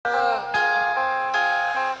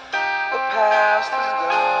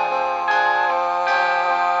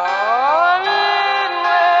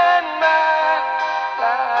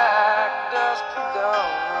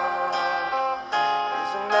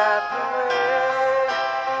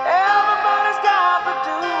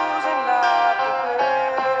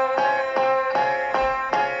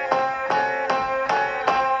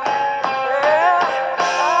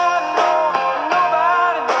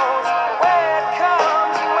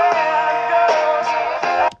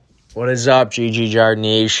What is up, Ggjarpod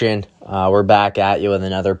Nation? We're back at you with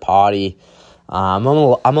another potty. I'm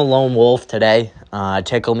a lone wolf today.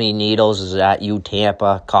 Tickle Me Needles is at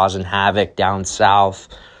Tampa, causing havoc down south.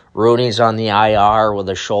 Rooney's on the IR with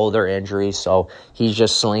a shoulder injury, so he's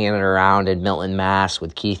just slinging it around in Milton, Mass.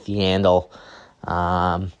 with Keith Yandel.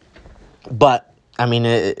 But, I mean,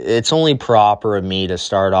 it's only proper of me to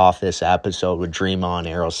start off this episode with Dream On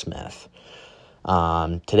Aerosmith.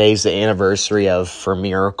 Today's the anniversary of For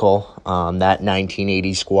Miracle, that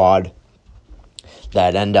 1980 squad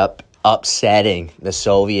that ended up upsetting the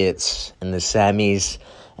Soviets in the semis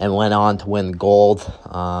and went on to win gold.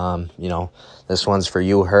 This one's for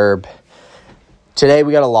you, Herb. Today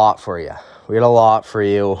we got a lot for you.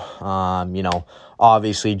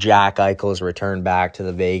 Obviously Jack Eichel's returned back to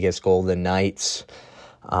the Vegas Golden Knights.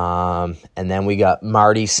 And then we got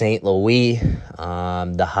Marty St. Louis,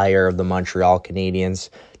 the hire of the Montreal Canadiens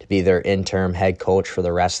to be their interim head coach for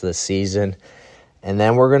the rest of the season. And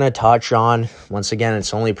then we're going to touch on, once again,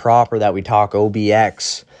 it's only proper that we talk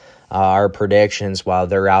OBX, our predictions while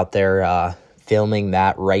they're out there filming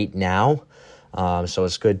that right now. So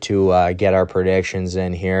it's good to get our predictions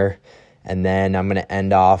in here. And then I'm going to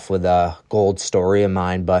end off with a gold story of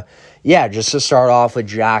mine. But, yeah, just to start off with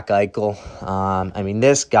Jack Eichel.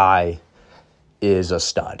 This guy is a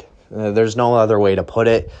stud. There's no other way to put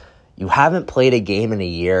it. You haven't played a game in a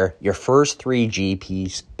year. Your first 3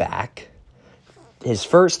 GPs back. His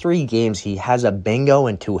first 3 games, he has a bingo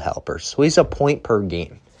and 2 helpers. So he's a point per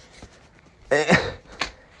game.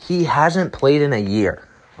 He hasn't played in a year,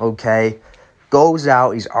 okay? Goes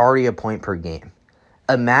out, he's already a point per game.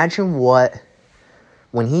 Imagine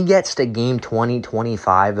when he gets to game 20,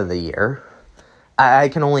 25 of the year, I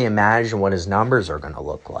can only imagine what his numbers are going to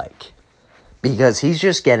look like. Because he's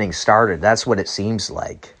just getting started. That's what it seems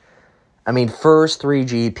like. First 3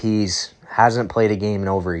 GPs, hasn't played a game in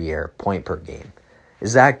over a year, point per game.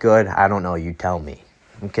 Is that good? I don't know. You tell me.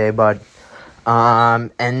 Okay, bud?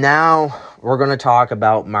 And now we're going to talk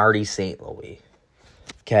about Marty St. Louis.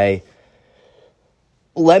 Okay?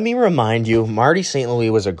 Let me remind you, Marty St. Louis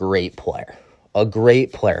was a great player.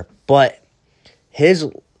 But his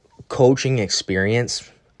coaching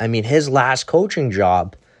experience, his last coaching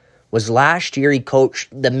job was last year. He coached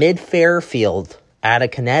the Mid-Fairfield out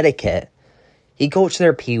of Connecticut. He coached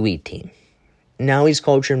their Pee Wee team. Now he's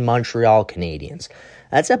coaching Montreal Canadiens.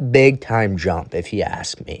 That's a big-time jump, if you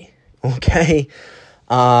ask me. Okay?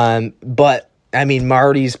 But,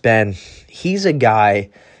 he's a guy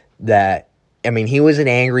that, he was an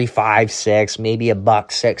angry 5'6", maybe a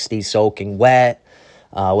 $160 soaking wet,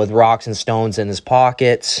 with rocks and stones in his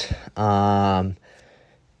pockets. At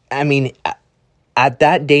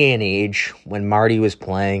that day and age, when Marty was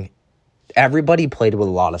playing, everybody played with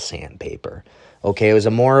a lot of sandpaper. Okay, it was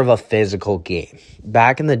more of a physical game.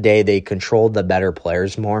 Back in the day, they controlled the better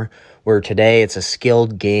players more, where today it's a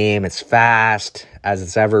skilled game. It's fast as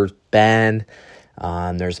it's ever been.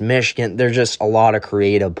 There's Michigan. There's just a lot of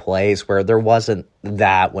creative plays where there wasn't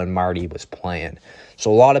that when Marty was playing.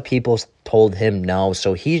 So a lot of people told him no.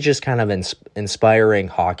 So he's just kind of an inspiring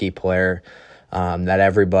hockey player that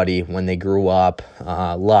everybody, when they grew up,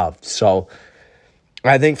 loved. So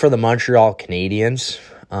I think for the Montreal Canadiens,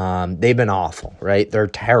 they've been awful, right? They're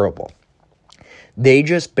terrible. They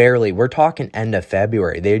just barely, we're talking end of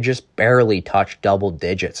February, they just barely touched double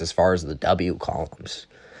digits as far as the W columns.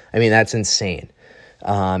 That's insane.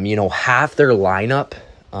 Half their lineup,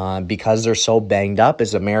 because they're so banged up,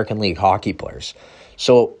 is American League hockey players.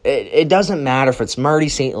 So it doesn't matter if it's Marty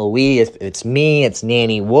St. Louis, if it's me, it's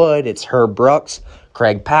Nanny Wood, it's Herb Brooks,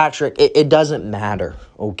 Craig Patrick. It doesn't matter,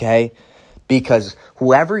 okay? Because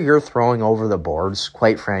whoever you're throwing over the boards,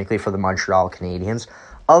 quite frankly, for the Montreal Canadiens,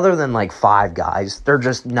 other than like 5 guys, they're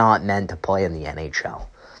just not meant to play in the NHL.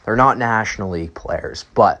 They're not National League players.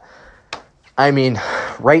 But,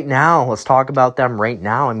 right now, let's talk about them right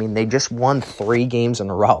now. They just won 3 games in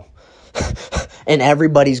a row. And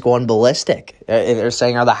everybody's going ballistic. They're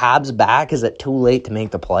saying, are the Habs back? Is it too late to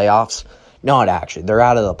make the playoffs? Not actually. They're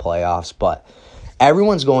out of the playoffs, but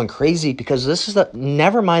everyone's going crazy because this is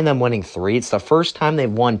never mind them winning 3. It's the first time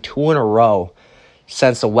they've won 2 in a row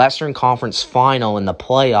since the Western Conference Final in the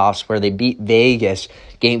playoffs where they beat Vegas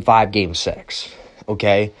Game 5, Game 6.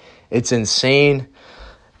 Okay? It's insane.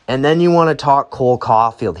 And then you want to talk Cole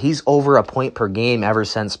Caulfield. He's over a point per game ever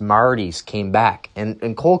since Marty's came back.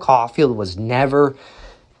 And Cole Caulfield was never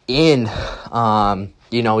in,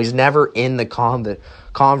 he's never in the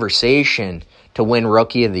conversation to win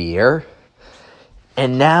Rookie of the Year.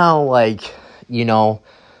 And now,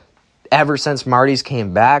 ever since Marty's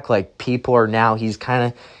came back, people are now, he's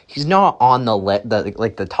he's not on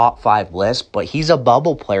the top 5 list, but he's a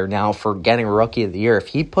bubble player now for getting Rookie of the Year. If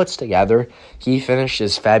he puts together, he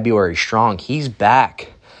finishes February strong, he's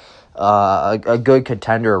back a good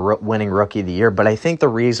contender winning Rookie of the Year. But I think the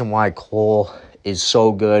reason why Cole is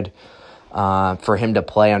so good for him to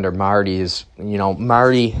play under Marty is,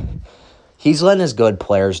 Marty, he's letting his good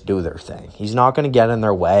players do their thing. He's not going to get in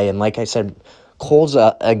their way. And like I said, Cole's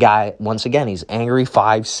a guy, once again, he's angry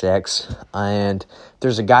 5'6", and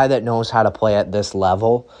there's a guy that knows how to play at this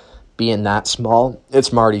level, being that small,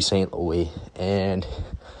 it's Marty St. Louis. And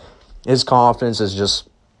his confidence is just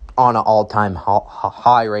on an all-time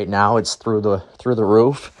high right now. It's through the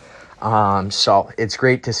roof. So it's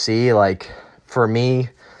great to see. Like, for me,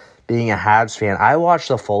 being a Habs fan, I watched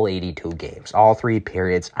the full 82 games, all 3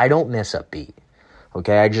 periods. I don't miss a beat.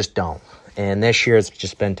 Okay, I just don't. And this year it's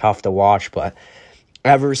just been tough to watch, but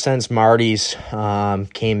ever since Marty's got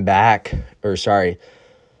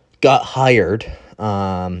hired,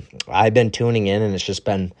 I've been tuning in, and it's just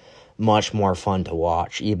been much more fun to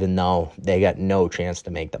watch, even though they got no chance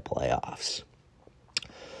to make the playoffs.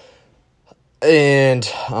 And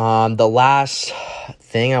the last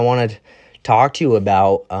thing I want to talk to you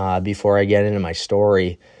about before I get into my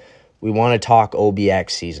story, we want to talk OBX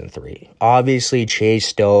Season 3. Obviously, Chase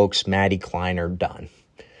Stokes, Matty Kleiner done,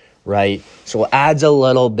 right? So it adds a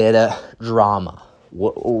little bit of drama.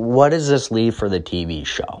 What does this leave for the TV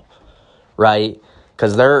show, right?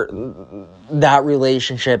 Because that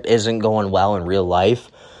relationship isn't going well in real life.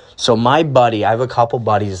 So I have a couple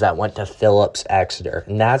buddies that went to Phillips Exeter,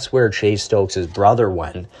 and that's where Chase Stokes' brother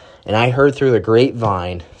went. And I heard through the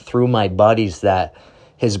grapevine, through my buddies, that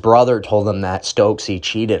his brother told him that Stokesy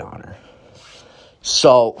cheated on her.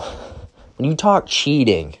 So, when you talk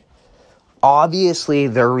cheating, obviously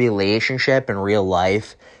their relationship in real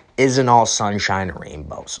life isn't all sunshine and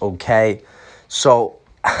rainbows, okay? So,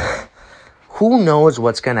 who knows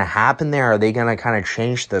what's going to happen there? Are they going to kind of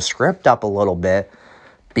change the script up a little bit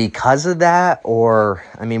because of that? Or,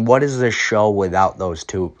 what is this show without those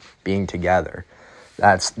two being together?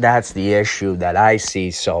 That's the issue that I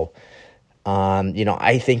see. So,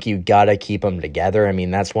 I think you got to keep them together.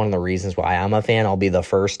 That's one of the reasons why I'm a fan. I'll be the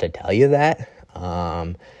first to tell you that.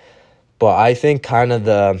 But I think kind of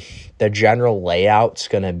the general layout's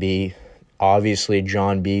going to be, obviously,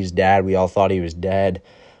 John B's dad. We all thought he was dead.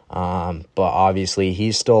 But obviously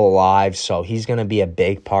he's still alive. So he's going to be a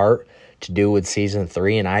big part to do with Season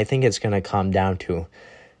 3. And I think it's going to come down to,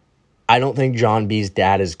 I don't think John B's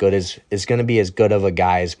dad is going to be as good of a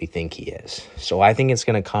guy as we think he is. So I think it's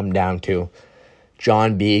going to come down to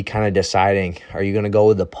John B kind of deciding, are you going to go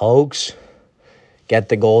with the Pokes, get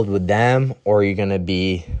the gold with them, or are you going to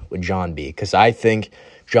be with John B? Because I think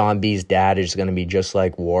John B's dad is going to be just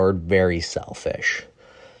like Ward, very selfish.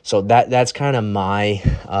 So that's kind of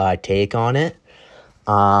my take on it.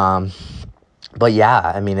 But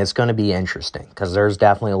yeah, it's going to be interesting because there's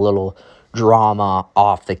definitely a little drama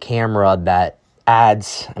off the camera that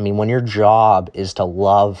adds. When your job is to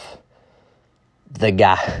love the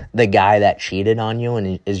guy that cheated on you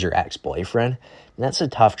and is your ex-boyfriend, that's a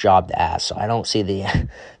tough job to ask. So I don't see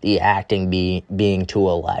the acting being too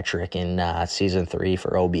electric in Season 3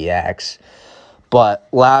 for OBX. But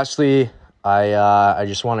lastly, I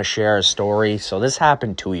just want to share a story. So this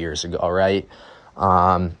happened 2 years ago, right?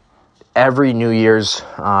 Every New Year's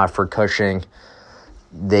for Cushing,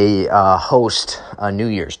 they host a New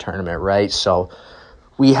Year's tournament, right? So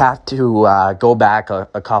we have to go back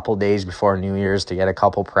a couple days before New Year's to get a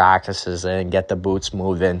couple practices in, get the boots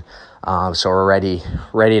moving. So we're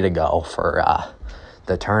ready to go for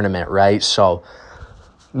the tournament, right? So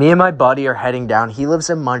me and my buddy are heading down. He lives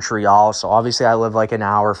in Montreal, so obviously I live like an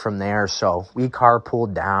hour from there. So we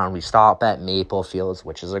carpooled down. We stop at Maple Fields,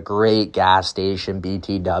 which is a great gas station,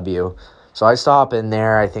 BTW. So I stop in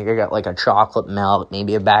there. I think I got like a chocolate milk,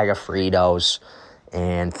 maybe a bag of Fritos,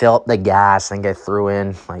 and fill up the gas. I think I threw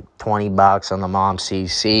in like $20 on the Mom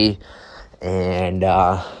CC, and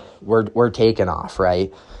we're taking off,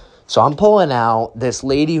 right? So I'm pulling out. This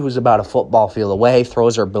lady who's about a football field away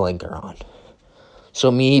throws her blinker on. So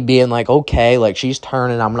me being like, okay, like she's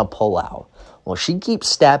turning, I'm going to pull out. Well, she keeps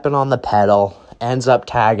stepping on the pedal, ends up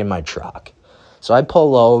tagging my truck. So I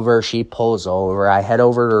pull over, she pulls over, I head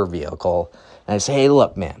over to her vehicle, and I say, hey,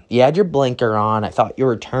 look, man, you had your blinker on. I thought you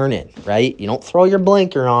were turning, right? You don't throw your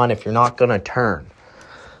blinker on if you're not going to turn.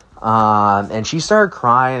 And she started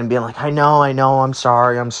crying and being like, I know, I'm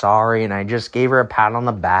sorry. And I just gave her a pat on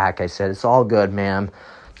the back. I said, it's all good, ma'am.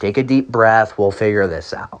 Take a deep breath. We'll figure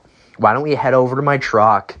this out. Why don't we head over to my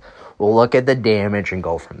truck? We'll look at the damage and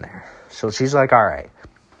go from there. So she's like, all right.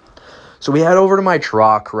 So we head over to my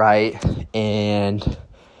truck, right? And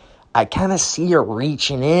I kind of see her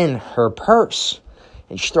reaching in her purse,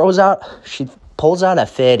 and she pulls out a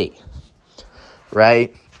 50,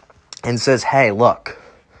 right? And says, hey, look,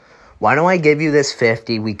 why don't I give you this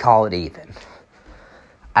 50? We call it even.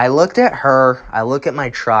 I looked at her, I look at my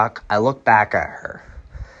truck, I look back at her.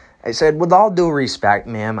 I said, with all due respect,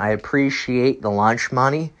 ma'am, I appreciate the lunch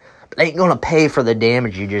money, but I ain't going to pay for the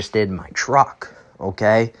damage you just did in my truck,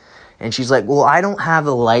 okay? And she's like, well, I don't have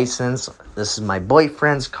a license. This is my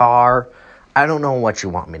boyfriend's car. I don't know what you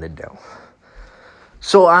want me to do.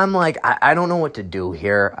 So I'm like, I don't know what to do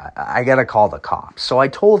here. I got to call the cops. So I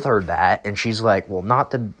told her that, and she's like, well,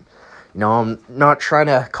 I'm not trying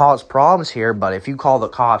to cause problems here, but if you call the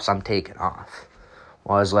cops, I'm taking off.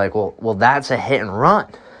 Well, I was like, well, that's a hit and run.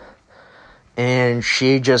 And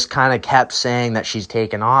she just kind of kept saying that she's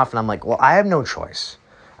taking off. And I'm like, well, I have no choice.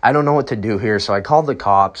 I don't know what to do here. So I called the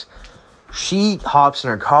cops. She hops in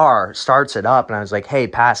her car, starts it up. And I was like, hey,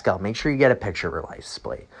 Pascal, make sure you get a picture of her license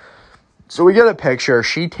plate. So we get a picture.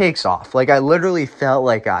 She takes off. Like, I literally felt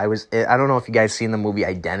like I don't know if you guys seen the movie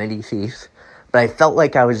Identity Thief, but I felt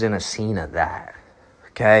like I was in a scene of that.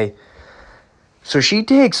 Okay? So she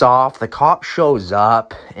takes off. The cop shows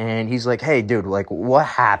up. And he's like, hey, dude, like, what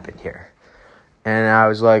happened here? And I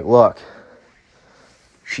was like, look,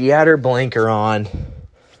 she had her blinker on.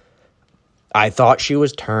 I thought she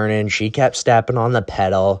was turning. She kept stepping on the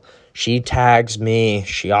pedal. She tags me.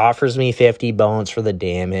 She offers me 50 bones for the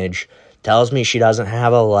damage. Tells me she doesn't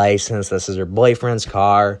have a license. This is her boyfriend's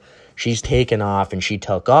car. She's taken off, and she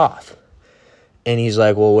took off. And he's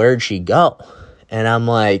like, well, where'd she go? And I'm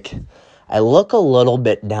like, I look a little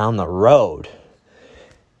bit down the road.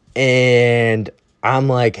 And I'm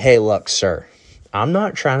like, hey, look, sir. I'm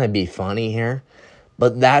not trying to be funny here,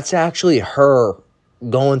 but that's actually her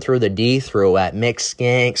going through the D-through at Mixed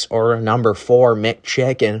Skanks or number 4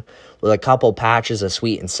 McChicken with a couple patches of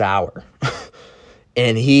sweet and sour.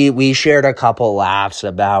 And we shared a couple laughs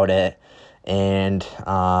about it. And,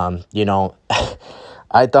 I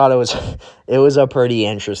thought it was a pretty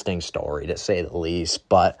interesting story, to say the least.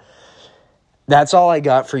 But that's all I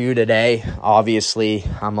got for you today. Obviously,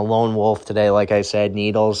 I'm a lone wolf today, like I said.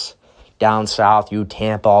 Needles down south,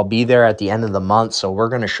 Tampa. I'll be there at the end of the month, so we're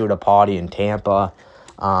going to shoot a potty in Tampa.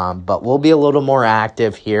 But we'll be a little more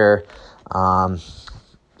active here.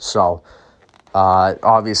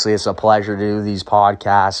 Obviously, it's a pleasure to do these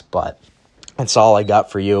podcasts, but that's all I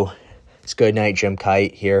got for you. It's good night, Jim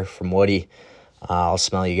Kite here from Woody. I'll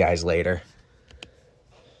smell you guys later.